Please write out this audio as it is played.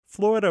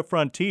Florida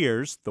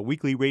Frontiers, the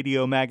weekly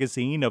radio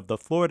magazine of the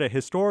Florida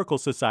Historical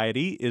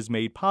Society, is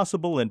made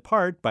possible in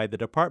part by the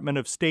Department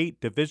of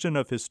State Division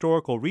of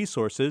Historical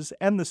Resources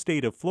and the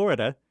state of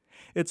Florida.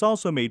 It's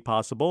also made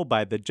possible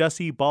by the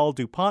Jesse Ball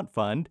DuPont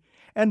Fund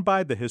and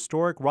by the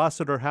historic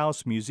Rossiter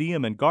House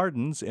Museum and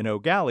Gardens in Eau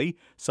Gallie,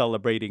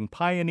 celebrating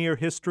pioneer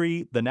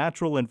history, the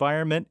natural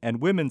environment, and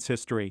women's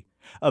history.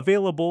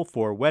 Available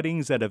for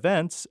weddings and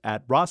events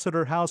at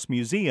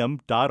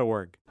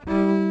rossiterhousemuseum.org.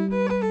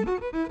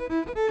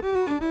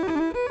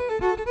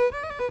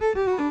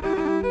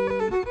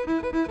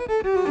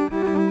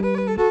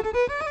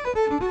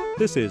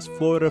 This is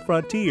Florida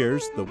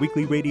Frontiers, the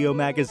weekly radio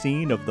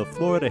magazine of the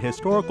Florida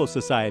Historical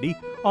Society,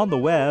 on the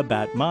web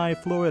at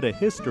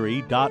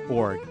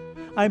myfloridahistory.org.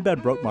 I'm Ben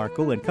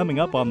Brotmarkle, and coming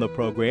up on the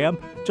program,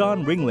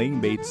 John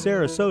Ringling made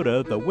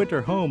Sarasota the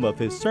winter home of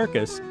his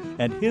circus,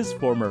 and his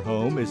former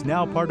home is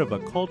now part of a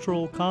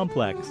cultural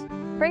complex.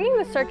 Bringing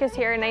the circus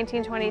here in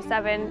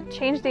 1927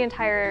 changed the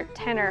entire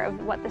tenor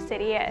of what the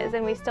city is,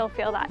 and we still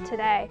feel that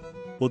today.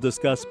 We'll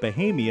discuss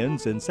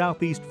Bahamians in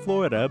southeast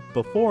Florida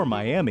before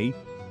Miami.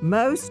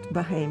 Most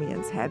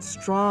Bahamians had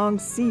strong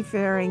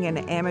seafaring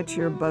and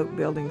amateur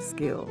boat-building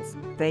skills.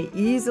 They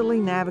easily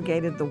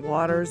navigated the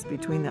waters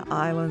between the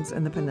islands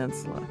and the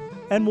peninsula.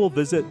 And we'll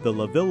visit the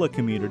La Villa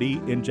community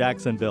in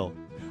Jacksonville.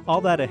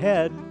 All that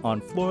ahead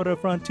on Florida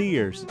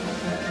Frontiers.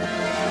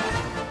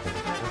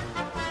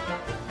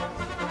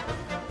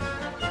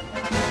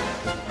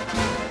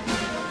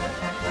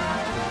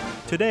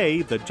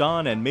 Today, the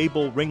John and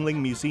Mabel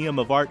Ringling Museum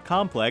of Art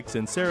complex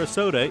in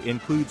Sarasota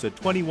includes a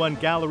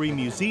 21-gallery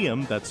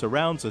museum that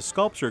surrounds a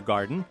sculpture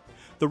garden,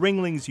 the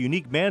Ringlings'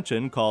 unique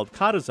mansion called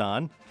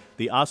Katazan,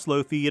 the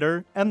Oslo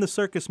Theater, and the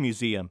Circus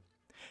Museum.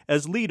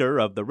 As leader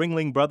of the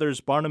Ringling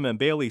Brothers Barnum and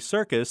Bailey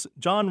Circus,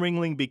 John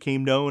Ringling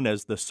became known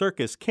as the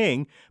Circus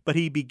King, but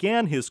he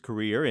began his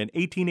career in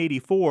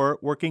 1884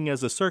 working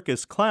as a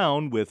circus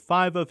clown with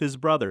 5 of his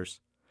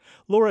brothers.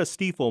 Laura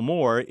Stiefel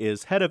Moore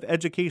is head of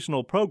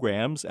educational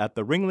programs at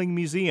the Ringling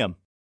Museum.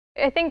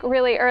 I think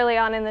really early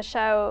on in the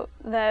show,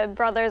 the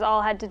brothers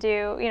all had to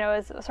do, it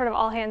was sort of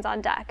all hands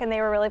on deck, and they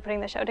were really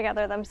putting the show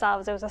together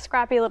themselves. It was a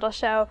scrappy little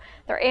show.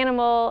 Their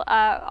animal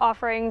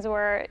offerings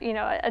were,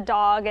 a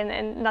dog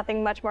and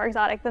nothing much more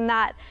exotic than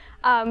that.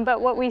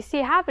 But what we see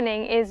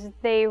happening is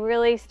they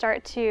really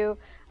start to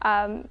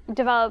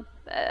develop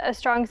a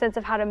strong sense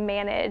of how to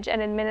manage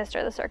and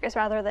administer the circus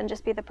rather than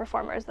just be the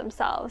performers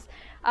themselves.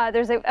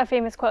 There's a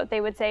famous quote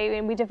they would say,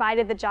 we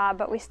divided the job,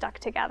 but we stuck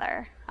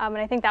together. And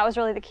I think that was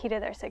really the key to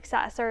their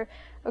success. Or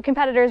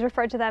competitors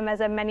referred to them as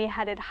a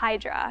many-headed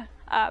hydra.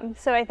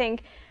 So I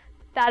think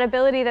that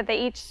ability that they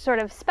each sort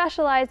of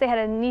specialized, they had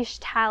a niche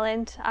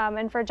talent,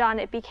 and for John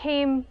it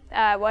became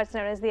what's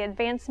known as the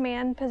advance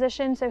man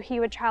position, so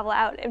he would travel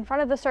out in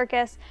front of the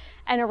circus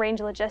and arrange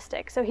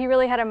logistics. So he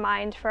really had a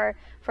mind for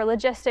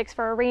logistics,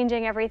 for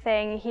arranging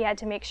everything. He had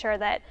to make sure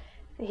that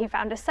he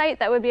found a site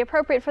that would be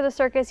appropriate for the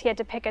circus. He had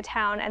to pick a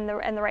town and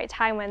the right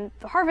time when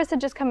the harvest had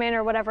just come in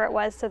or whatever it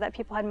was so that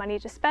people had money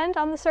to spend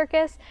on the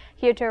circus.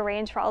 He had to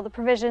arrange for all the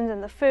provisions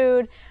and the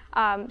food.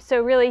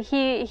 So really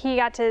he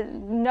got to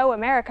know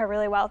America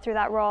really well through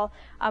that role,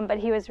 but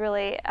he was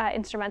really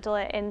instrumental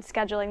in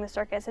scheduling the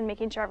circus and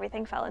making sure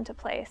everything fell into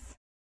place.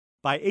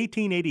 By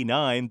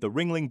 1889, the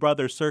Ringling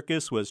Brothers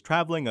Circus was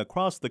traveling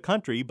across the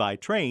country by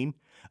train.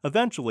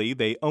 Eventually,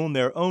 they owned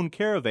their own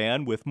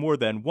caravan with more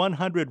than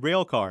 100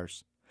 rail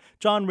cars.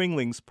 John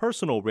Ringling's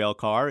personal rail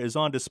car is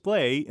on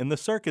display in the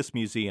Circus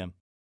Museum.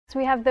 So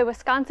we have the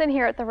Wisconsin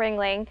here at the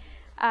Ringling,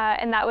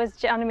 and that was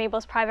John and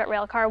Mabel's private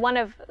rail car, one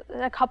of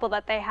a couple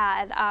that they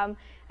had.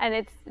 And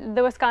it's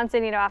the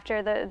Wisconsin,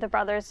 after the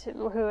brothers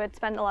who had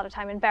spent a lot of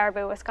time in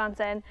Baraboo,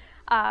 Wisconsin.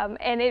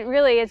 And it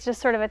really is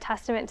just sort of a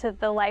testament to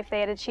the life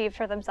they had achieved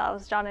for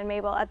themselves, John and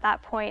Mabel, at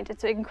that point.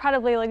 It's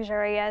incredibly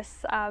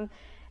luxurious,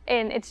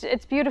 and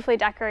it's beautifully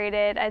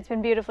decorated. It's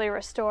been beautifully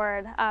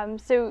restored.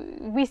 So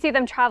we see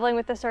them traveling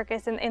with the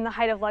circus in the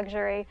height of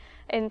luxury,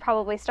 in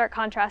probably stark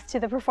contrast to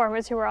the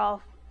performers who were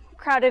all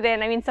crowded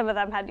in. I mean, some of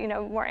them had,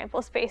 more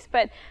ample space,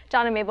 but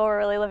John and Mabel were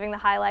really living the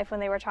high life when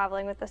they were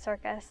traveling with the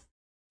circus.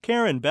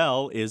 Karen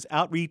Bell is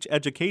Outreach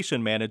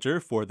Education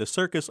Manager for the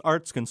Circus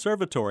Arts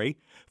Conservatory.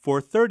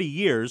 For 30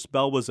 years,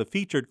 Bell was a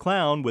featured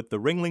clown with the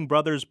Ringling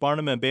Brothers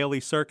Barnum and Bailey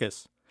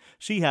Circus.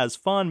 She has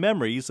fond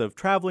memories of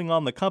traveling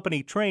on the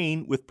company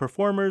train with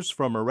performers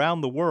from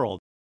around the world.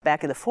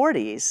 Back in the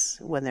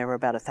 40s, when there were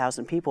about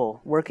 1,000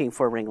 people working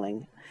for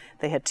Ringling,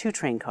 they had 2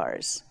 train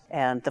cars.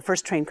 And the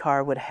first train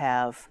car would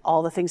have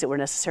all the things that were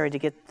necessary to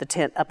get the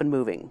tent up and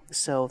moving.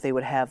 So they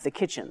would have the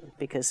kitchen,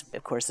 because,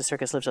 of course, the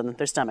circus lives on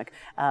their stomach,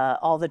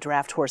 all the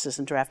draft horses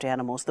and draft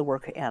animals, the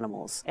work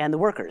animals, and the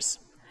workers.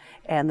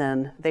 And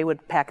then they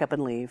would pack up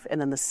and leave. And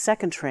then the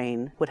second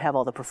train would have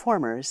all the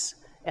performers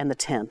and the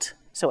tent.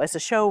 So as the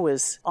show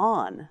was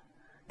on,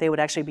 they would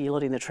actually be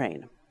loading the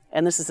train.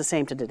 And this is the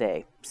same to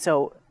today.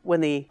 So when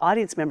the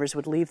audience members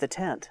would leave the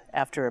tent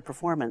after a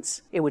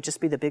performance, it would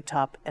just be the big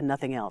top and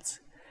nothing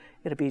else.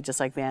 It would be just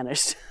like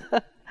vanished.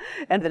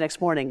 And the next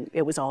morning,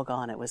 it was all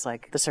gone. It was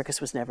like the circus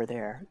was never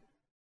there.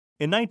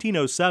 In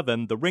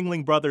 1907, the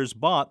Ringling Brothers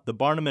bought the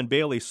Barnum and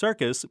Bailey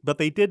Circus, but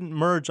they didn't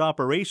merge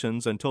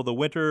operations until the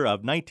winter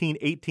of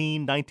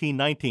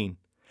 1918-1919.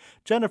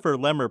 Jennifer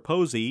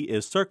Lemmer-Posey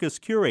is circus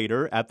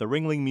curator at the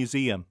Ringling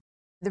Museum.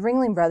 The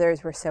Ringling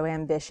Brothers were so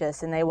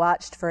ambitious, and they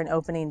watched for an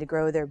opening to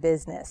grow their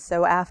business.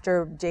 So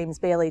after James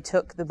Bailey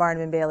took the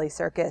Barnum and Bailey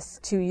Circus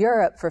to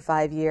Europe for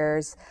 5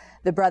 years,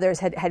 the brothers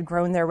had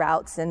grown their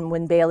routes, and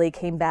when Bailey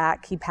came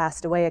back, he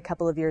passed away a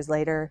couple of years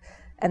later,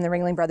 and the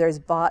Ringling Brothers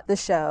bought the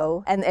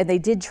show, and they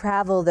did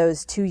travel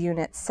those two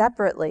units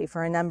separately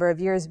for a number of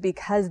years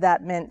because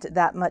that meant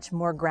that much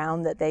more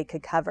ground that they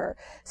could cover.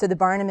 So the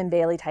Barnum and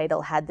Bailey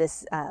title had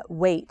this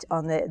weight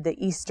on the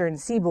eastern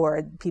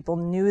seaboard. People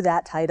knew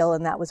that title,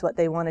 and that was what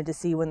they wanted to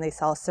see when they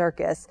saw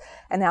circus.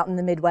 And out in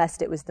the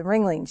Midwest, it was the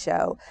Ringling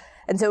Show.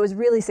 And so it was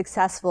really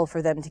successful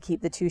for them to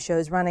keep the two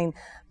shows running.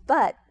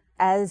 But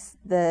as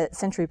the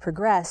century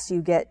progressed,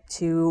 you get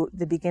to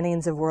the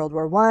beginnings of World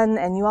War I,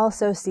 and you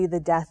also see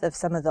the death of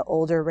some of the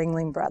older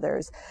Ringling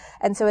Brothers.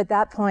 And so at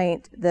that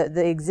point,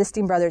 the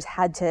existing brothers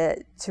had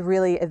to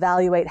really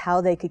evaluate how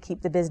they could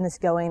keep the business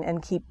going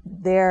and keep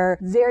their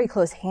very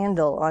close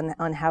handle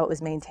on how it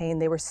was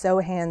maintained. They were so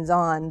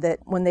hands-on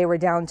that when they were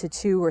down to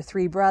 2 or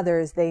 3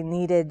 brothers, they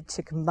needed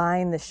to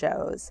combine the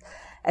shows.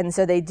 And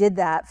so they did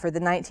that for the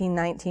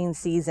 1919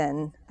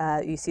 season.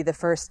 You see the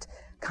first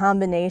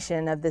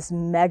combination of this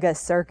mega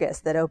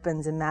circus that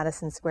opens in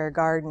Madison Square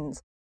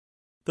Gardens.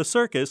 The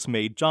circus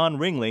made John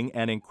Ringling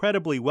an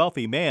incredibly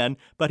wealthy man,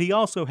 but he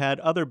also had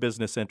other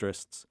business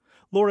interests.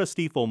 Laura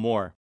Stiefel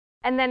Moore.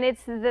 And then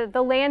it's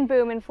the land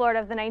boom in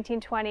Florida of the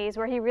 1920s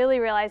where he really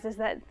realizes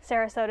that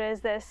Sarasota is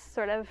this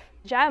sort of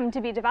gem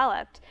to be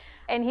developed.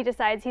 And he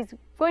decides he's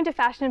going to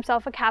fashion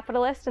himself a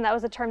capitalist, and that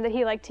was a term that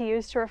he liked to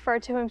use to refer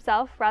to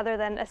himself rather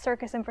than a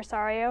circus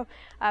impresario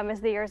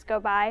as the years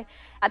go by.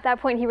 At that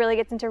point, he really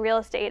gets into real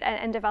estate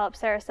and develops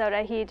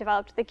Sarasota. He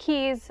developed the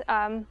Keys,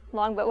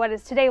 what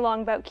is today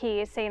Longboat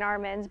Key, St.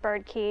 Armand's,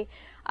 Bird Key,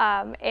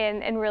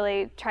 and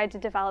really tried to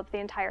develop the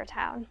entire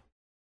town.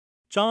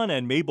 John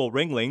and Mabel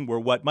Ringling were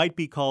what might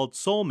be called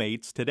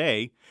soulmates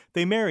today.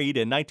 They married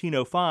in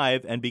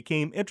 1905 and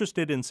became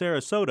interested in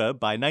Sarasota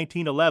by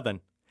 1911.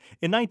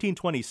 In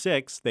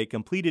 1926, they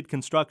completed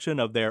construction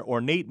of their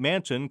ornate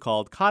mansion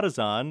called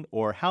Cottazon,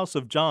 or House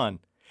of John.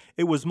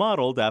 It was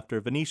modeled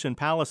after Venetian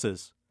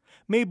palaces.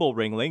 Mabel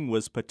Ringling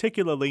was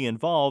particularly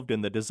involved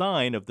in the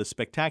design of the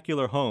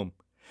spectacular home.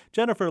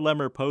 Jennifer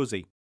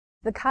Lemmer-Posey.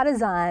 The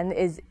Cottazon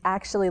is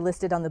actually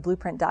listed on the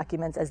blueprint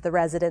documents as the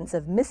residence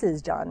of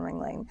Mrs. John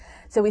Ringling.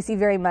 So we see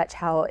very much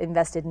how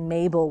invested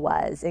Mabel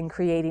was in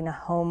creating a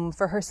home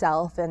for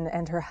herself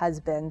and her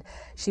husband.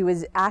 She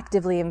was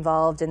actively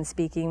involved in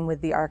speaking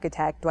with the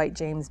architect, Dwight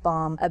James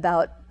Baum,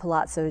 about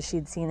palazzos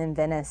she'd seen in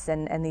Venice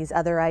and these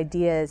other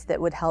ideas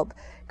that would help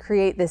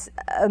create this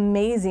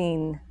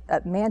amazing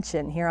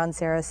mansion here on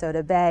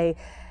Sarasota Bay.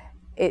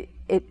 It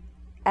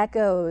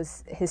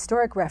echoes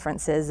historic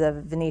references of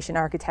Venetian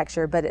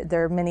architecture, but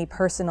there are many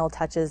personal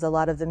touches. A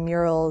lot of the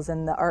murals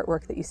and the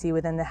artwork that you see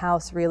within the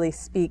house really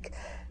speak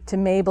to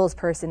Mabel's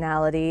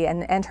personality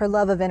and her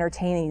love of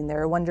entertaining.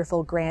 There are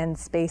wonderful grand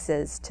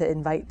spaces to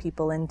invite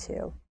people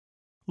into.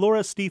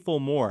 Laura Stiefel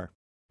Moore.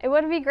 It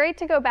would be great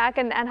to go back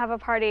and have a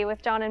party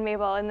with John and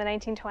Mabel in the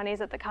 1920s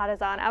at the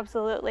Cottazon,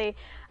 absolutely.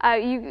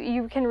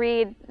 You can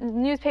read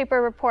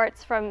newspaper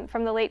reports from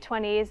the late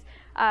 20s.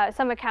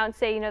 Some accounts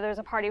say, there's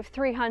a party of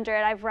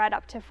 300. I've read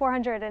up to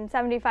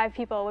 475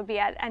 people would be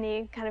at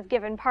any kind of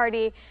given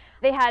party.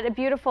 They had a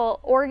beautiful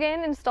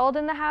organ installed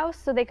in the house,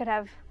 so they could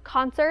have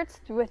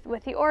concerts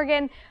with the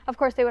organ. Of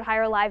course, they would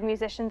hire live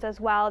musicians as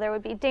well. There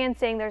would be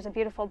dancing. There's a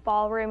beautiful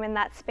ballroom in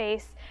that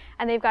space.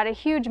 And they've got a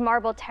huge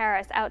marble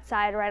terrace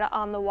outside right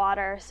on the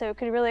water, so it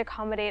could really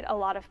accommodate a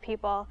lot of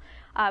people.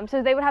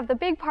 So they would have the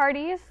big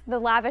parties, the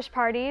lavish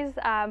parties,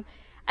 and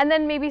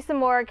then maybe some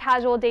more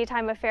casual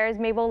daytime affairs.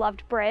 Mabel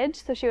loved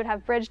bridge, so she would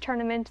have bridge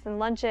tournaments and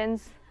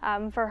luncheons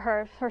for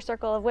her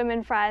circle of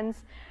women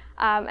friends.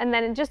 And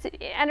then just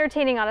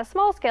entertaining on a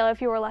small scale,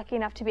 if you were lucky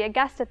enough to be a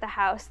guest at the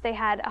house, they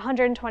had a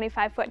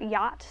 125-foot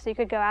yacht, so you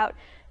could go out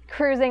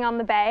cruising on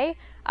the bay.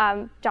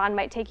 John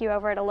might take you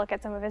over to look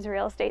at some of his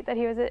real estate that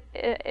he was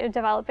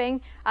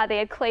developing. They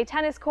had clay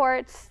tennis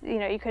courts.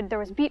 There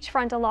was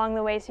beachfront along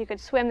the way, so you could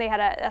swim. They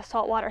had a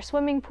saltwater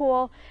swimming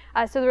pool.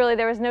 So really,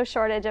 there was no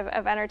shortage of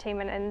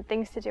entertainment and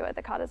things to do at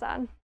the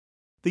Cottazon.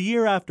 The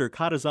year after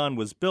Cottazon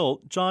was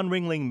built, John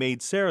Ringling made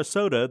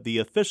Sarasota the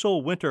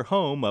official winter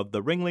home of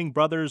the Ringling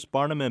Brothers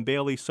Barnum and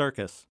Bailey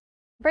Circus.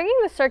 Bringing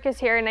the circus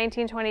here in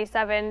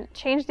 1927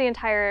 changed the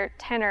entire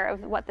tenor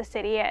of what the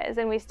city is,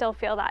 and we still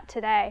feel that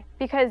today.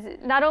 Because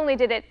not only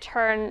did it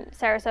turn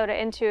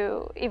Sarasota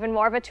into even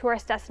more of a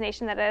tourist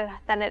destination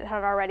than it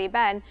had already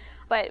been,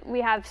 but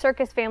we have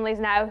circus families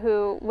now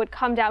who would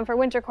come down for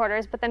winter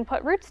quarters but then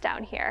put roots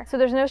down here. So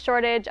there's no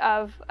shortage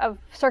of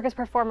circus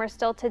performers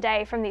still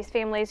today from these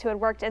families who had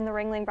worked in the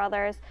Ringling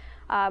Brothers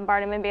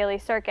Barnum and Bailey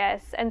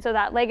Circus. And so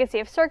that legacy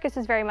of circus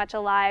is very much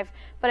alive.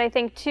 But I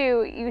think,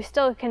 too, you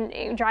still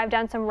can drive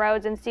down some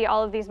roads and see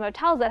all of these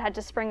motels that had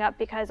to spring up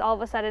because all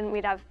of a sudden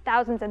we'd have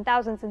thousands and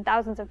thousands and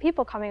thousands of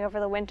people coming over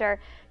the winter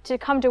to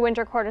come to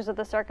winter quarters of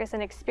the circus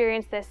and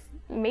experience this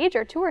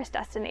major tourist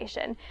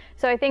destination.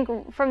 So I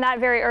think from that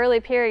very early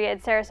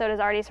period, Sarasota is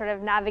already sort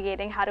of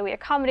navigating how do we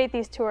accommodate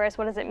these tourists,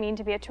 what does it mean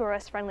to be a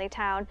tourist-friendly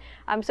town.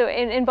 So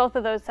in both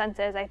of those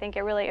senses, I think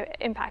it really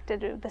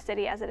impacted the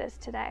city as it is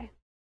today.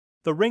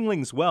 The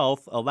Ringlings'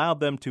 wealth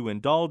allowed them to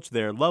indulge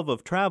their love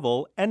of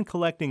travel and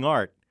collecting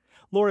art.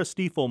 Laura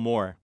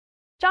Stiefel-Moore.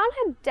 John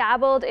had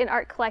dabbled in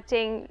art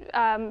collecting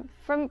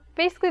from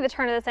basically the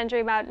turn of the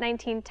century, about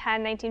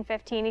 1910,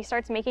 1915. He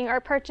starts making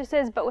art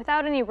purchases, but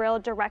without any real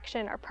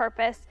direction or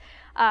purpose.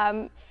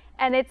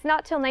 And it's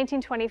not till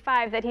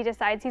 1925 that he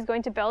decides he's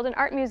going to build an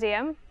art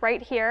museum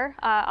right here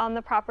on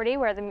the property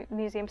where the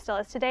museum still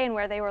is today and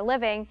where they were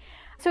living.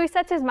 So he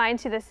sets his mind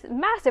to this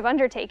massive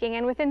undertaking,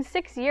 and within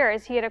 6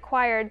 years he had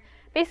acquired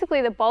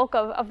basically the bulk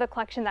of the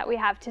collection that we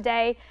have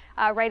today.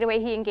 Right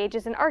away he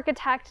engages an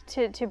architect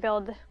to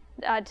build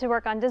to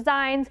work on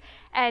designs,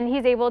 and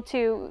he's able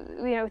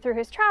to, through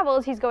his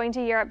travels, he's going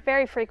to Europe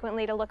very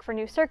frequently to look for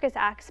new circus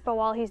acts, but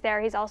while he's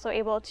there, he's also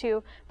able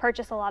to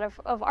purchase a lot of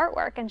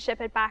artwork and ship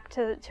it back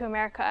to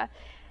America.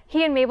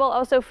 He and Mabel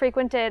also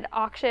frequented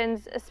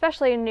auctions,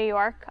 especially in New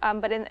York,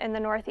 but in the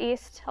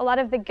Northeast. A lot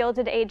of the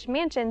Gilded Age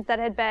mansions that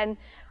had been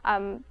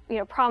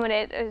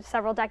prominent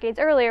several decades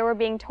earlier were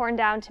being torn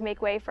down to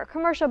make way for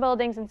commercial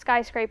buildings and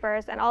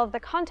skyscrapers, and all of the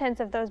contents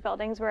of those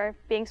buildings were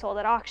being sold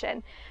at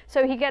auction.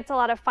 So he gets a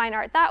lot of fine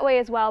art that way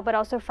as well, but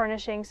also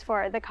furnishings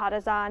for the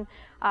Katazan,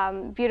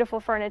 beautiful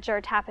furniture,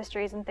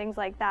 tapestries, and things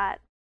like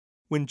that.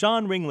 When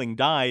John Ringling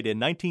died in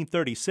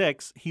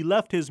 1936, he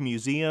left his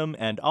museum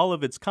and all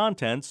of its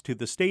contents to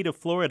the state of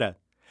Florida.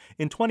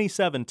 In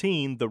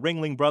 2017, the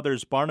Ringling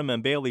Brothers Barnum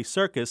and Bailey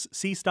Circus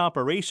ceased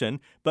operation,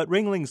 but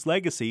Ringling's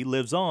legacy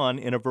lives on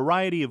in a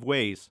variety of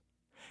ways.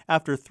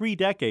 After 3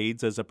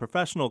 decades as a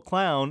professional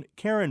clown,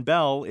 Karen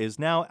Bell is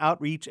now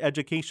Outreach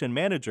Education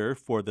Manager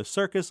for the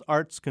Circus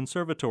Arts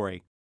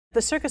Conservatory.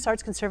 The Circus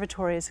Arts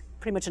Conservatory is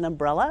pretty much an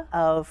umbrella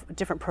of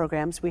different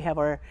programs. We have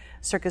our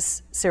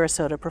Circus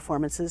Sarasota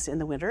performances in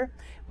the winter.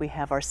 We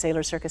have our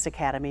Sailor Circus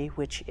Academy,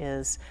 which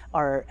is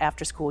our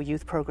after-school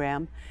youth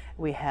program.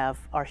 We have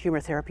our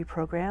humor therapy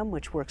program,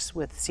 which works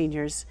with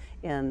seniors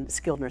in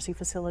skilled nursing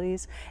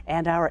facilities,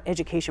 and our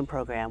education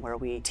program, where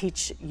we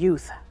teach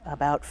youth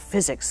about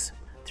physics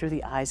through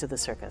the eyes of the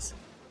circus.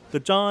 The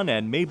John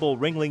and Mabel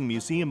Ringling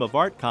Museum of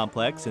Art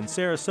complex in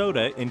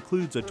Sarasota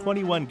includes a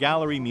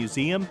 21-gallery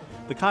museum,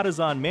 the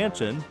Katazan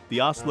Mansion,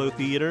 the Oslo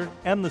Theater,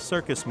 and the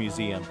Circus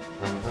Museum.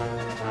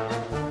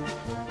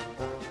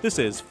 This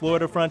is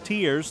Florida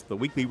Frontiers, the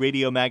weekly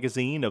radio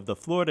magazine of the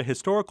Florida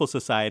Historical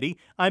Society.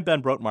 I'm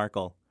Ben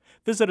Brotmarkle.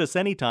 Visit us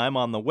anytime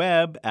on the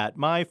web at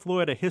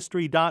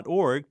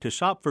myfloridahistory.org to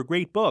shop for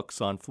great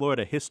books on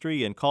Florida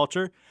history and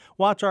culture,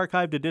 watch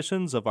archived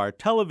editions of our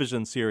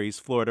television series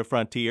Florida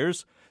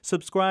Frontiers,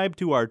 subscribe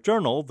to our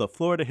journal, the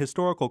Florida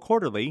Historical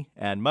Quarterly,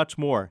 and much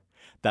more.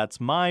 That's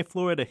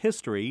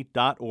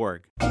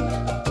myfloridahistory.org.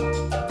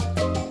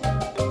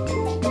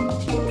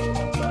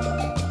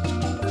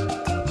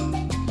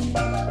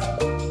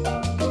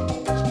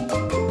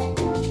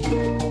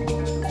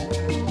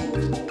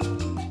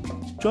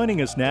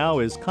 Joining us now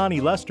is Connie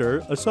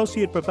Lester,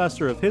 Associate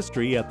Professor of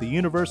History at the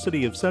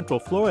University of Central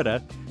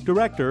Florida,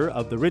 Director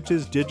of the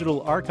Riches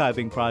Digital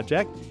Archiving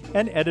Project,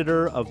 and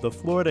Editor of the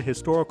Florida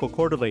Historical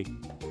Quarterly.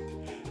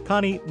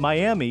 Connie,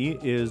 Miami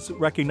is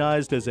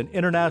recognized as an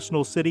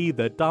international city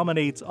that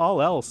dominates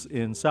all else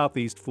in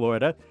Southeast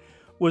Florida.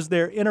 Was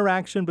there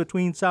interaction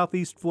between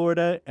Southeast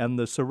Florida and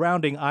the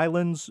surrounding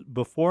islands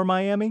before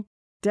Miami?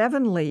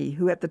 Devin Lee,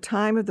 who at the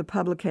time of the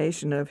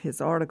publication of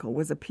his article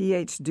was a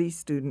PhD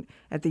student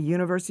at the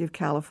University of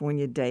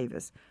California,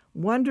 Davis,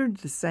 wondered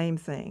the same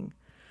thing.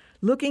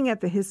 Looking at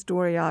the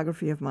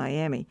historiography of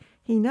Miami,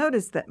 he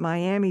noticed that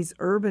Miami's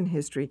urban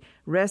history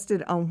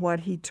rested on what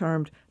he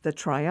termed the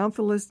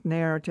triumphalist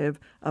narrative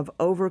of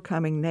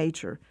overcoming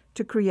nature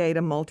to create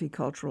a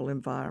multicultural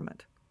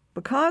environment.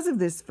 Because of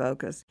this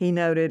focus, he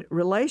noted,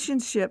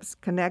 relationships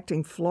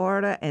connecting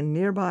Florida and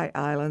nearby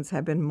islands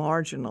have been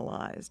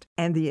marginalized,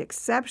 and the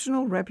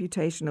exceptional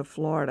reputation of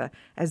Florida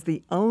as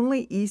the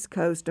only East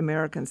Coast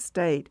American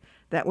state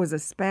that was a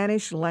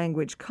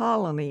Spanish-language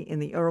colony in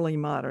the early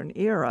modern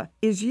era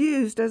is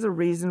used as a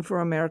reason for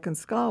American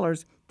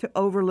scholars to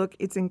overlook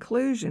its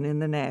inclusion in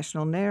the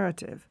national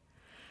narrative.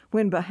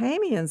 When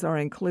Bahamians are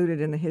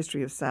included in the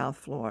history of South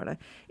Florida,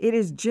 it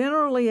is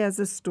generally as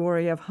a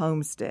story of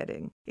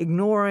homesteading,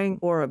 ignoring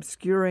or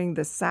obscuring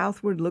the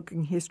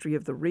southward-looking history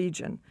of the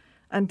region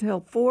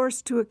until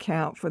forced to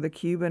account for the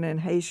Cuban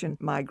and Haitian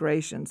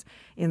migrations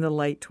in the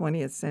late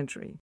 20th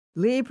century.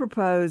 Lee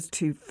proposed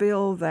to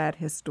fill that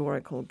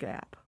historical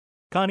gap.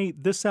 Connie,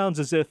 this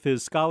sounds as if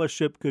his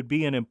scholarship could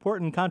be an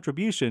important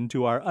contribution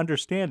to our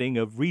understanding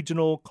of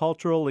regional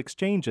cultural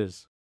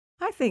exchanges.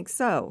 I think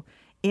so.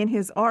 In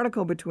his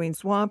article Between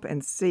Swamp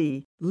and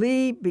Sea,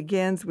 Lee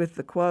begins with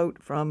the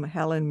quote from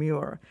Helen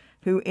Muir,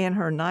 who in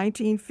her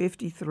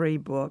 1953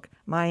 book,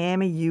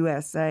 Miami,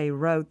 USA,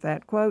 wrote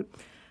that, quote,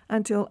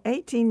 "Until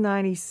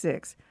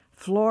 1896,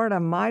 Florida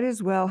might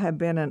as well have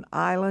been an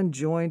island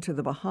joined to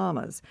the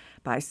Bahamas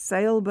by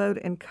sailboat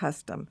and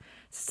custom,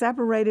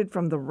 separated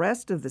from the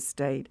rest of the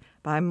state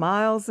by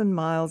miles and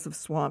miles of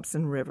swamps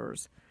and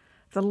rivers.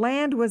 The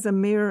land was a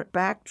mere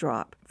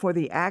backdrop for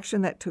the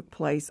action that took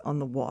place on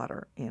the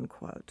water," end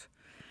quote.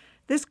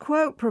 This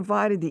quote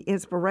provided the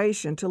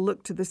inspiration to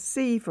look to the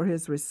sea for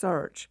his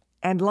research.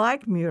 And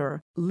like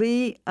Muir,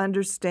 Lee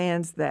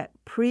understands that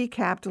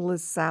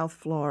pre-capitalist South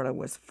Florida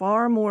was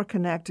far more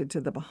connected to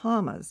the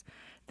Bahamas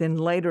than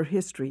later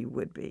history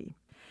would be.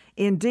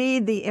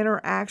 Indeed, the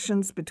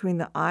interactions between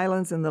the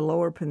islands and the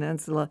Lower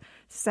Peninsula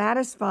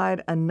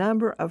satisfied a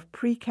number of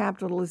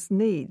pre-capitalist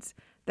needs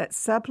that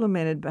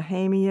supplemented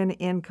Bahamian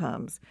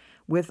incomes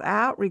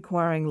without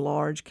requiring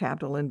large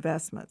capital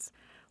investments.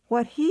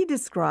 What he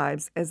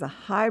describes as a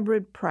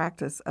hybrid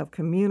practice of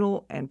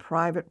communal and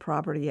private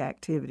property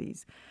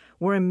activities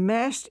were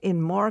enmeshed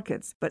in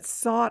markets but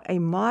sought a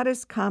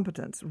modest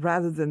competence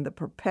rather than the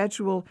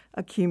perpetual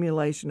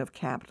accumulation of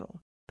capital.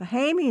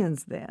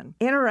 Bahamians, then,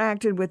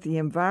 interacted with the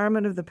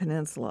environment of the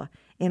peninsula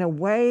in a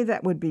way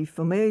that would be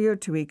familiar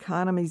to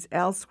economies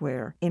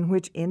elsewhere in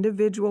which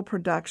individual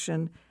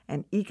production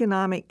and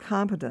economic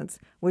competence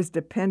was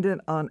dependent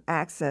on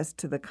access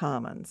to the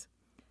commons.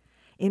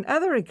 In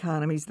other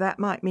economies, that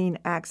might mean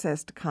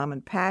access to common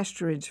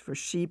pasturage for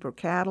sheep or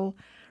cattle,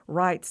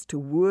 rights to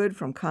wood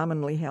from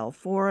commonly held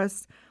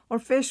forests, or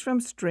fish from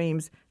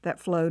streams that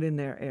flowed in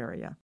their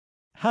area.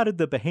 How did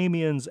the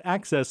Bahamians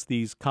access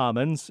these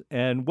commons,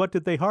 and what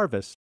did they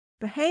harvest?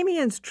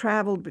 Bahamians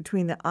traveled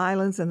between the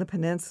islands and the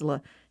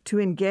peninsula to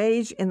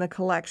engage in the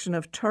collection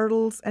of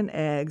turtles and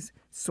eggs,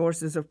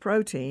 sources of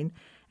protein,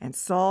 and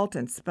salt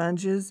and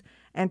sponges,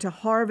 and to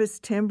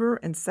harvest timber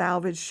and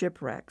salvage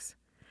shipwrecks.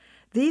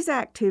 These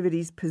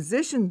activities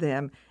positioned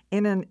them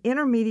in an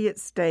intermediate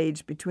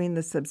stage between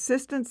the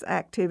subsistence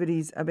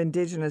activities of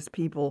indigenous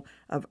people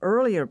of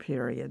earlier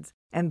periods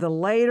and the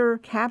later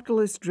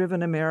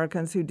capitalist-driven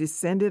Americans who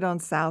descended on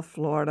South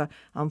Florida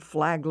on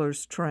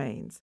Flagler's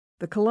trains.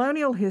 The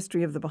colonial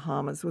history of the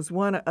Bahamas was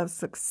one of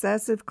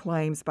successive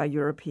claims by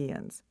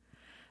Europeans.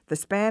 The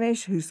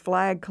Spanish, whose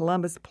flag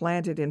Columbus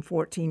planted in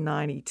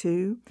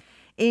 1492,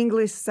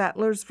 English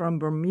settlers from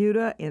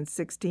Bermuda in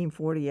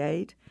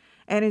 1648,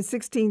 and in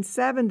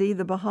 1670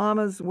 the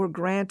Bahamas were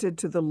granted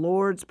to the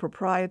Lords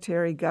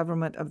Proprietary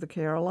Government of the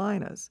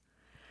Carolinas.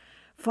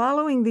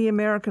 Following the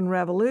American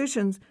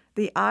Revolutions,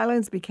 the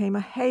islands became a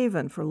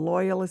haven for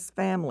Loyalist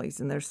families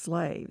and their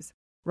slaves.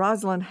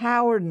 Rosalind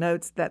Howard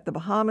notes that the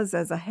Bahamas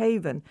as a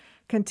haven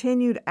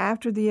continued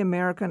after the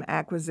American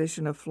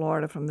acquisition of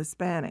Florida from the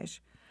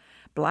Spanish.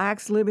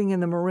 Blacks living in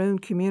the maroon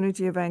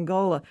community of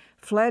Angola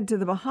fled to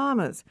the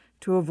Bahamas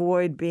to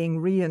avoid being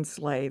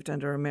re-enslaved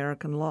under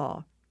American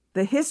law.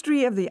 The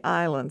history of the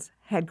islands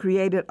had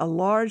created a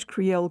large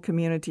Creole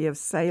community of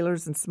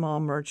sailors and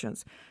small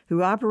merchants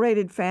who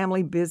operated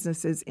family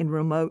businesses in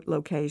remote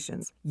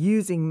locations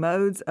using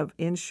modes of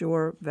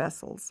inshore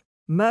vessels.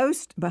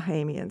 Most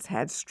Bahamians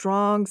had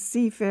strong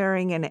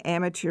seafaring and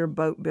amateur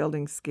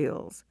boat-building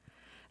skills.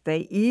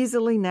 They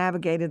easily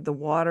navigated the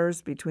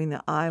waters between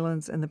the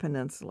islands and the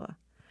peninsula.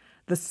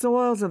 The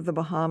soils of the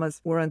Bahamas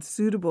were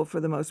unsuitable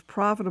for the most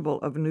profitable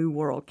of New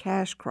World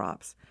cash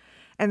crops,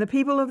 and the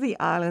people of the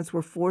islands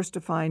were forced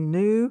to find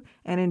new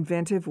and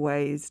inventive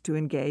ways to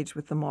engage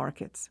with the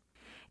markets.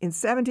 In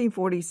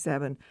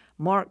 1747,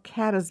 Mark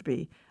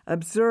Catesby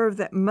observed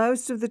that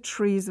most of the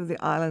trees of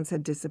the islands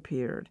had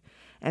disappeared,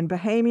 and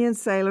Bahamian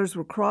sailors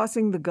were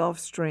crossing the Gulf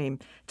Stream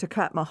to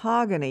cut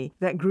mahogany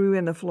that grew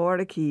in the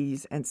Florida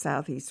Keys and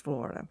southeast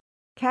Florida.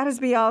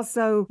 Catesby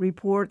also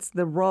reports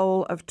the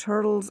role of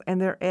turtles and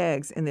their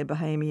eggs in the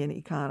Bahamian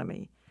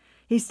economy.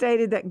 He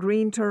stated that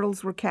green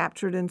turtles were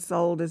captured and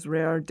sold as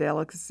rare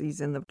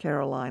delicacies in the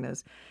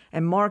Carolinas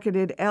and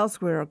marketed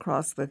elsewhere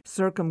across the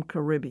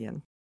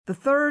circum-Caribbean. The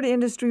third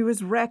industry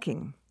was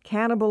wrecking,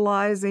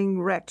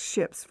 cannibalizing wrecked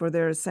ships for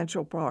their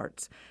essential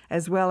parts,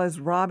 as well as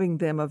robbing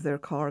them of their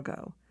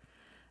cargo.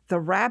 The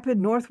rapid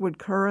northward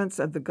currents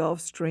of the Gulf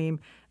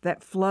Stream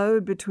that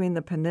flowed between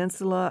the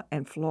peninsula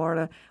and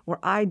Florida were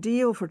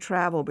ideal for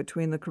travel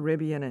between the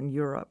Caribbean and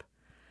Europe.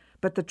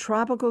 But the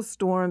tropical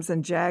storms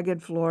and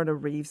jagged Florida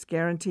reefs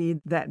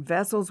guaranteed that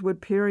vessels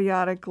would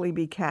periodically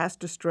be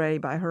cast astray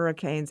by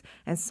hurricanes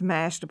and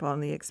smashed upon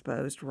the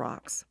exposed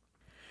rocks.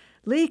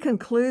 Lee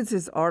concludes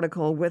his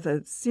article with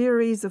a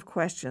series of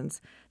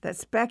questions that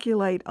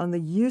speculate on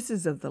the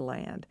uses of the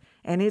land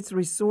and its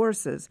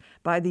resources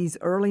by these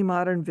early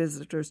modern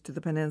visitors to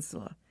the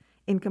peninsula,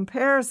 in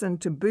comparison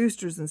to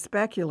boosters and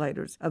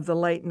speculators of the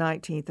late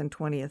 19th and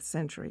 20th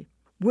century.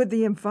 Would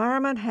the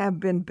environment have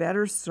been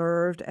better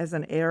served as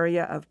an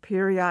area of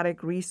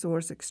periodic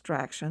resource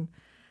extraction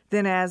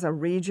than as a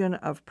region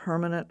of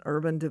permanent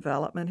urban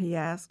development, he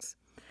asks?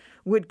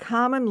 Would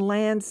common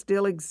land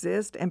still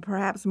exist? And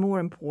perhaps more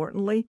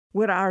importantly,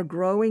 would our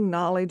growing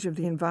knowledge of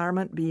the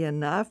environment be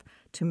enough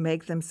to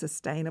make them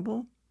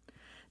sustainable?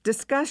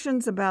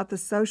 Discussions about the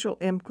social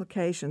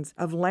implications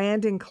of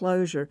land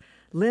enclosure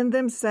lend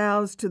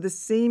themselves to the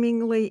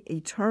seemingly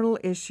eternal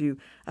issue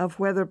of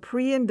whether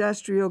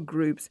pre-industrial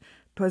groups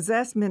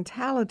possess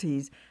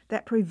mentalities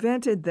that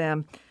prevented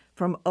them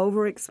from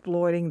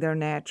overexploiting their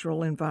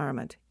natural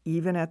environment,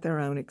 even at their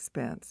own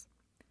expense.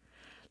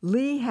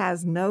 Lee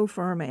has no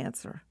firm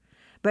answer,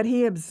 but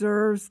he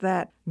observes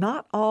that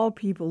not all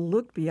people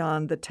looked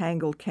beyond the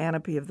tangled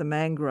canopy of the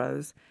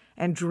mangroves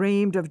and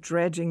dreamed of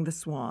dredging the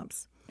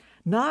swamps.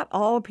 Not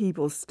all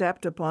people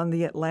stepped upon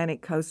the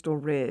Atlantic coastal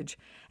ridge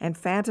and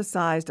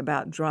fantasized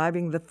about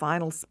driving the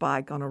final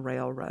spike on a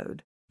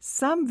railroad.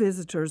 Some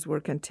visitors were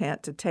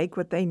content to take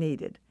what they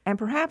needed, and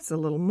perhaps a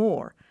little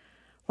more,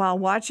 while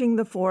watching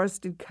the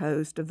forested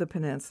coast of the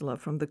peninsula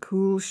from the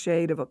cool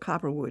shade of a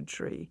copperwood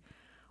tree,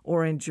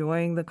 or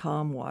enjoying the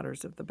calm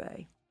waters of the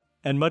bay.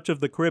 And much of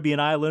the Caribbean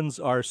islands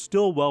are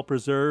still well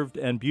preserved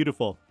and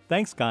beautiful.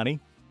 Thanks, Connie.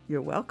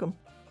 You're welcome.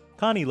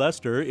 Connie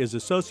Lester is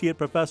Associate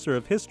Professor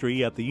of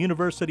History at the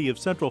University of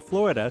Central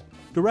Florida,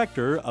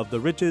 Director of the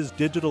Riches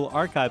Digital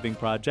Archiving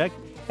Project,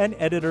 and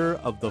Editor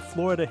of the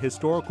Florida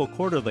Historical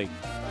Quarterly.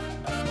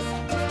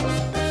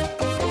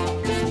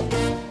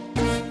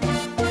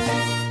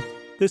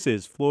 This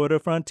is Florida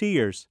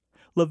Frontiers.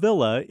 La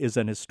Villa is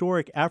an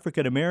historic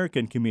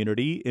African-American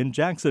community in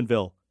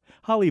Jacksonville.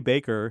 Holly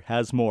Baker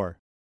has more.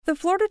 The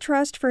Florida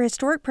Trust for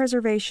Historic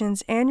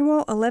Preservation's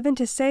annual 11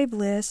 to Save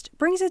list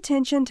brings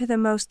attention to the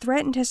most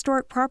threatened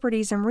historic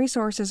properties and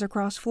resources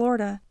across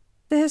Florida.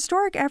 The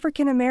historic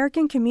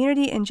African-American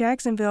community in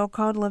Jacksonville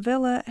called La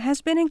Villa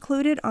has been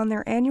included on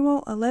their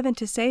annual 11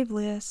 to Save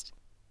list.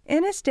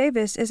 Ennis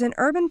Davis is an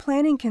urban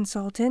planning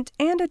consultant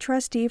and a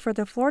trustee for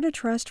the Florida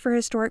Trust for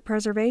Historic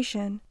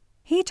Preservation.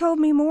 He told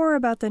me more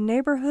about the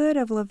neighborhood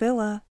of La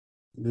Villa.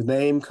 The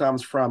name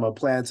comes from a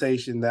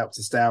plantation that was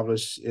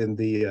established in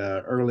the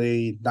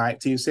early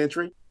 19th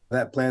century.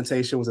 That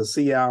plantation was a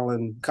Sea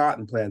Island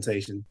cotton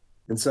plantation.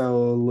 And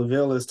so La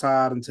Villa is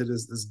tied into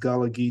this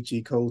Gullah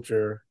Geechee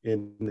culture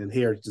and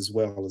heritage as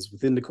well. As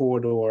within the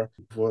corridor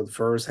for the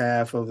first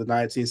half of the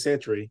 19th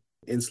century,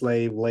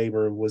 enslaved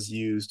labor was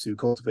used to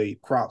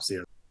cultivate crops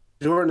here.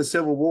 During the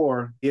Civil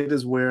War, it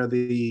is where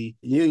the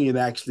Union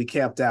actually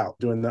camped out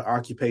during the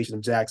occupation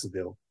of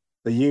Jacksonville.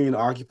 The Union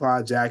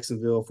occupied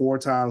Jacksonville 4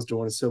 times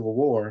during the Civil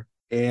War,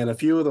 and a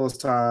few of those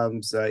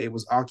times it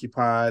was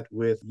occupied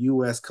with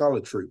U.S.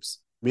 colored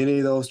troops. Many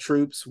of those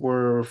troops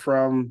were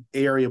from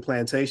area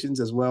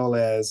plantations as well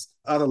as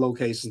other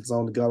locations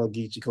on the Gullah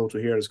Geechee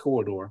Cultural Heritage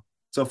Corridor.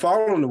 So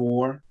following the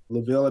war,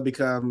 La Villa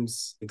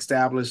becomes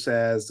established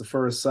as the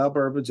first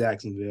suburb of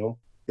Jacksonville.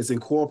 It's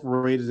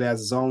incorporated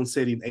as its own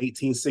city in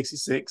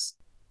 1866.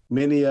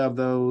 Many of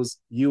those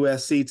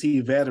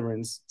USCT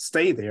veterans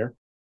stay there.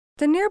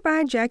 The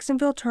nearby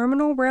Jacksonville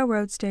Terminal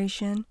Railroad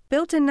Station,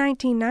 built in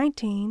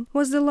 1919,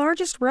 was the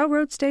largest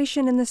railroad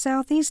station in the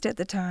Southeast at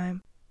the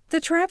time. The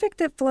traffic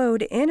that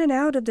flowed in and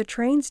out of the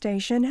train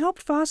station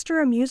helped foster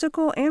a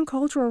musical and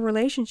cultural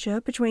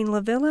relationship between La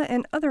Villa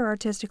and other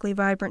artistically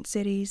vibrant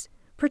cities,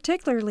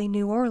 particularly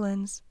New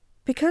Orleans.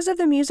 Because of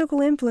the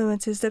musical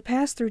influences that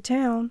passed through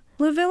town,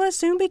 La Villa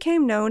soon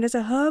became known as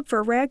a hub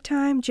for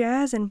ragtime,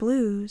 jazz, and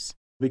blues.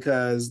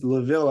 Because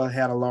La Villa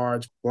had a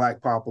large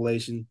Black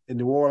population and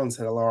New Orleans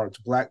had a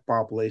large Black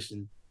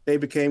population, they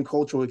became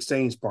cultural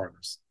exchange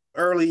partners.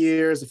 Early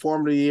years, the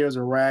formative years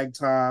of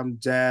ragtime,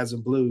 jazz,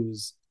 and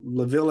blues,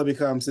 La Villa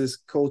becomes this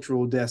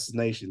cultural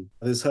destination,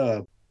 this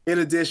hub. In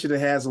addition, it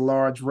has a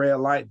large red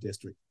light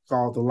district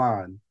called The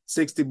Line,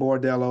 60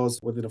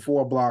 bordellos within a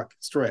 4-block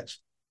stretch.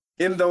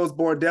 In those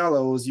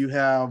bordellos, you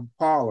have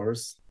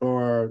parlors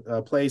or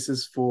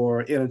places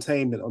for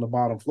entertainment on the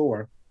bottom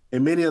floor.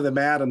 And many of the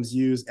madams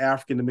use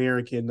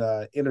African-American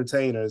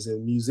entertainers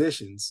and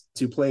musicians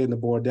to play in the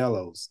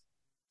bordellos.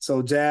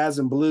 So jazz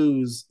and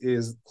blues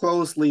is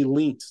closely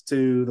linked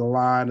to The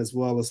Line as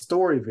well as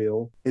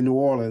Storyville in New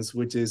Orleans,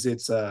 which is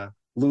its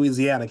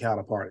Louisiana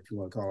counterpart, if you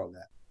want to call it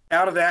that.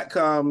 Out of that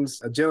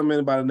comes a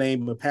gentleman by the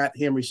name of Pat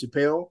Henry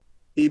Chappelle.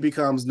 He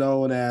becomes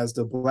known as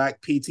the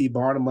Black P.T.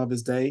 Barnum of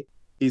his day.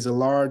 He's the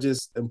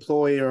largest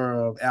employer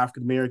of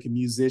African-American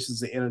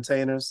musicians and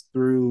entertainers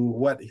through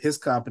what his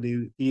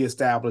company he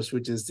established,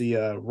 which is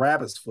the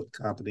Rabbit's Foot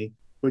Company,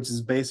 which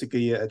is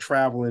basically a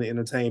travel and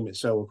entertainment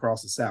show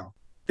across the South.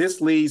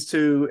 This leads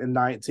to, in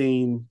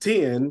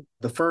 1910,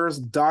 the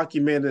first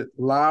documented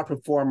live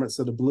performance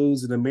of the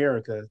blues in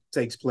America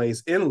takes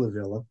place in La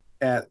Villa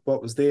at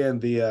what was then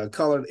the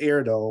Colored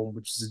Air Dome,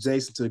 which is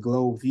adjacent to the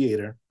Globe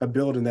Theater, a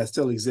building that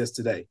still exists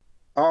today.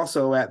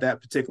 Also at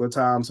that particular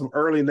time, some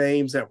early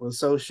names that were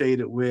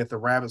associated with the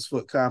Rabbit's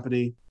Foot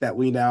Company that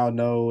we now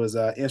know as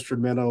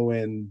instrumental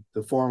in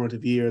the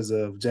formative years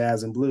of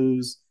jazz and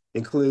blues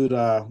include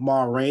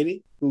Ma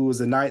Rainey, who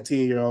was a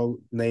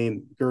 19-year-old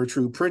named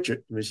Gertrude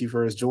Pritchard when she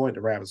first joined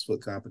the Rabbit's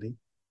Foot Company.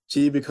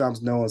 She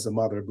becomes known as the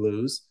Mother of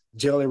Blues.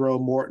 Jelly Roll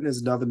Morton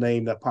is another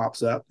name that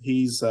pops up.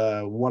 He's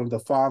one of the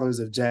fathers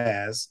of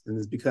jazz, and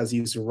it's because he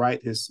used to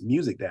write his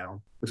music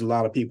down, which a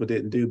lot of people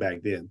didn't do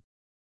back then.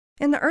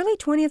 In the early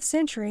 20th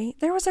century,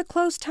 there was a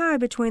close tie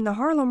between the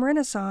Harlem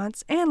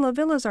Renaissance and La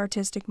Villa's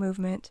artistic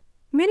movement.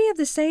 Many of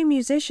the same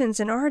musicians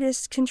and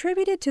artists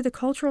contributed to the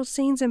cultural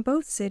scenes in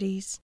both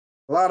cities.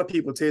 A lot of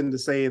people tend to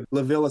say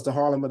La Villa is the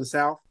Harlem of the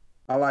South.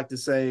 I like to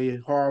say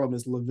Harlem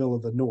is La Villa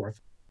of the North,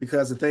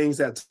 because the things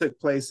that took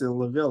place in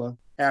La Villa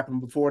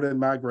happened before the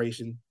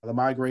migration. The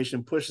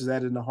migration pushes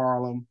that into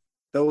Harlem.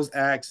 Those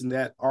acts and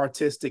that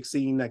artistic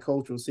scene, that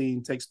cultural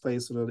scene takes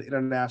place on an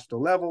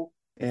international level,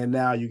 and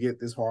now you get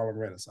this Harlem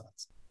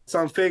Renaissance.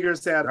 Some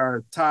figures that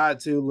are tied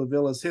to La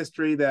Villa's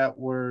history that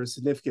were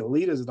significant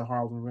leaders of the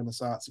Harlem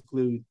Renaissance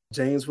include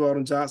James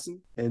Weldon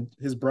Johnson and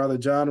his brother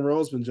John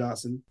Roseman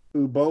Johnson,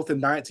 who both in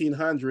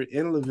 1900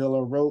 in La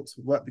Villa wrote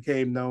what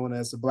became known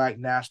as the Black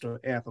National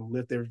Anthem,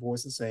 Lift Every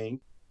Voice and Sing.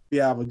 We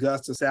have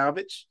Augusta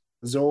Salvage,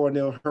 Zora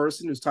Neale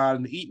Hurston, who's taught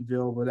in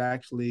Eatonville, but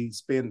actually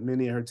spent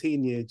many of her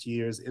teenage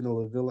years in the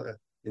La Villa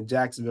in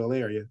Jacksonville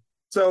area.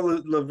 So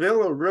La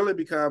Villa really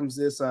becomes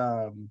this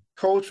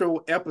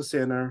cultural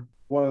epicenter,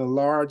 one of the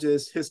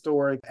largest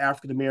historic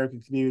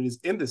African-American communities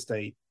in the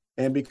state.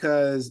 And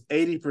because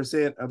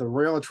 80% of the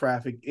rail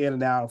traffic in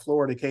and out of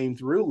Florida came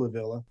through La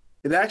Villa,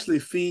 it actually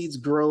feeds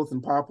growth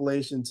and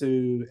population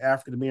to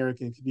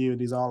African-American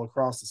communities all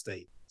across the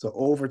state. So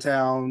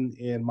Overtown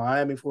in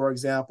Miami, for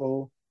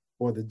example,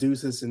 or the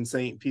Deuces in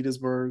St.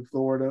 Petersburg,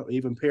 Florida, or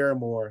even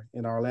Paramore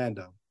in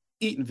Orlando.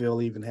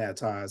 Eatonville even had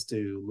ties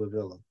to La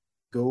Villa.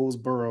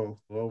 Goldsboro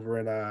over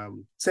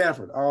in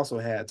Sanford also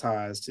had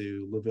ties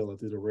to La Villa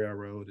through the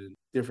railroad and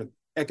different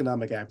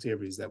economic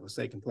activities that was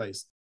taking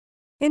place.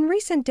 In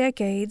recent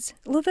decades,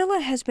 La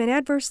Villa has been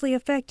adversely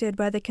affected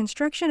by the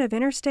construction of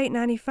Interstate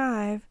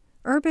 95,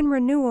 urban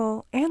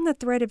renewal, and the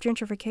threat of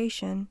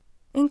gentrification.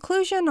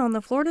 Inclusion on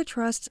the Florida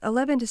Trust's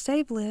 11 to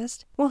Save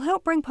list will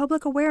help bring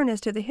public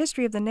awareness to the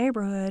history of the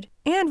neighborhood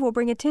and will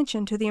bring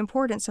attention to the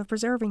importance of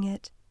preserving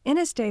it.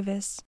 Ennis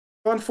Davis.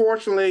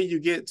 Unfortunately, you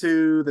get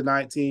to the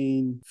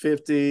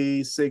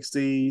 1950s,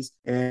 60s,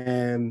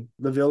 and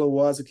La Villa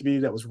was a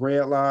community that was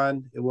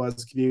redlined. It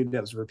was a community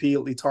that was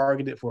repeatedly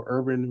targeted for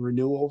urban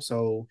renewal.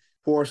 So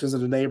portions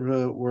of the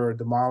neighborhood were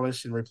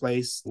demolished and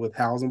replaced with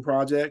housing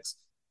projects.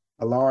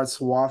 A large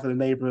swath of the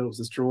neighborhood was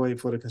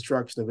destroyed for the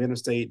construction of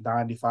Interstate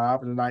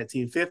 95 in the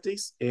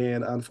 1950s.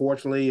 And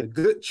unfortunately, a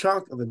good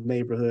chunk of the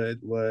neighborhood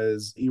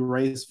was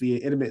erased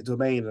via eminent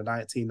domain in the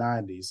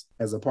 1990s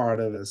as a part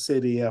of a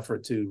city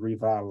effort to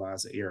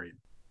revitalize the area.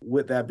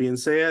 With that being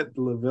said,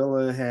 La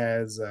Villa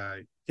has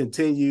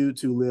continued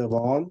to live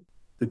on.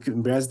 The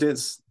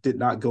residents did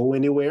not go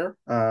anywhere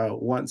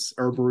once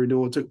urban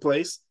renewal took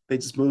place. They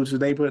just moved to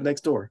the neighborhood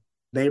next door,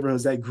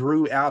 neighborhoods that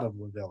grew out of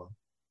La Villa.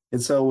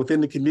 And so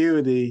within the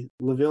community,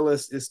 La Villa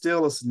is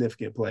still a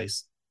significant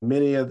place.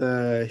 Many of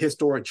the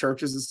historic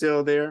churches are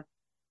still there.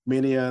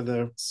 Many of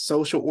the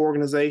social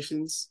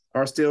organizations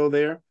are still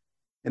there.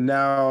 And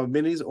now many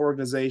of these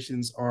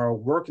organizations are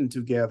working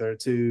together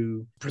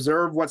to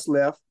preserve what's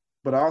left,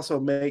 but also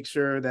make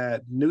sure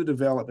that new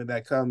development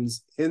that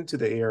comes into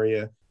the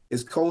area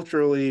is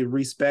culturally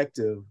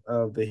respective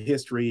of the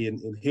history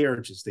and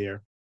heritage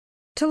there.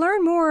 To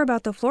learn more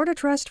about the Florida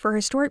Trust for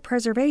Historic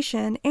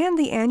Preservation and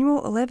the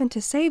annual 11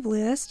 to Save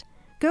list,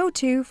 go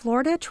to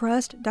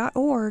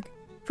floridatrust.org.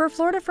 For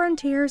Florida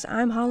Frontiers,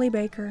 I'm Holly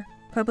Baker,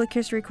 Public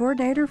History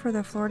Coordinator for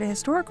the Florida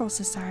Historical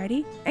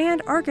Society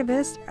and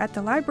archivist at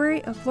the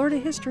Library of Florida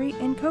History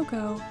in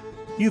Cocoa.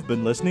 You've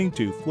been listening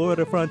to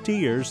Florida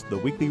Frontiers, the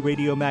weekly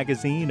radio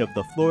magazine of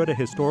the Florida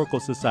Historical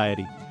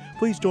Society.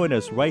 Please join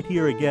us right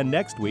here again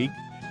next week.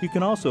 You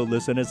can also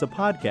listen as a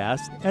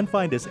podcast and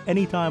find us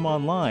anytime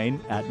online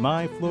at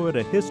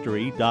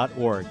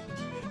myfloridahistory.org.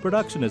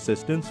 Production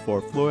assistance for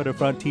Florida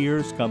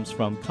Frontiers comes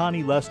from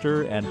Connie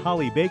Lester and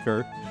Holly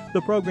Baker. The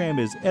program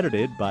is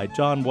edited by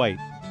John White.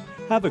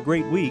 Have a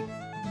great week.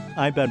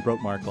 I'm Ben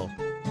Brotmarkle.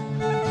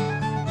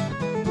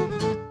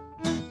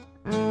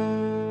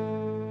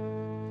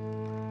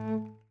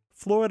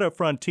 Florida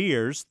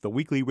Frontiers, the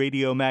weekly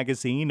radio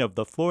magazine of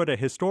the Florida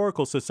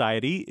Historical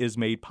Society, is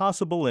made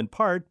possible in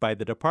part by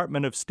the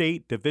Department of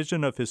State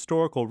Division of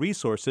Historical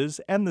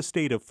Resources and the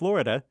state of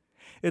Florida.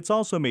 It's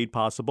also made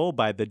possible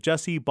by the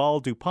Jesse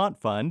Ball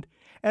DuPont Fund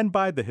and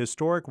by the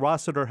historic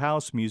Rossiter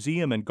House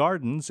Museum and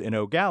Gardens in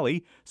Eau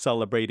Gallie,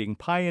 celebrating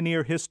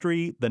pioneer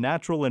history, the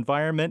natural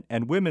environment,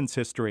 and women's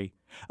history.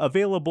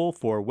 Available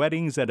for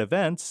weddings and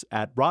events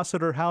at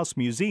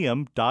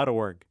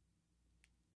rossiterhousemuseum.org.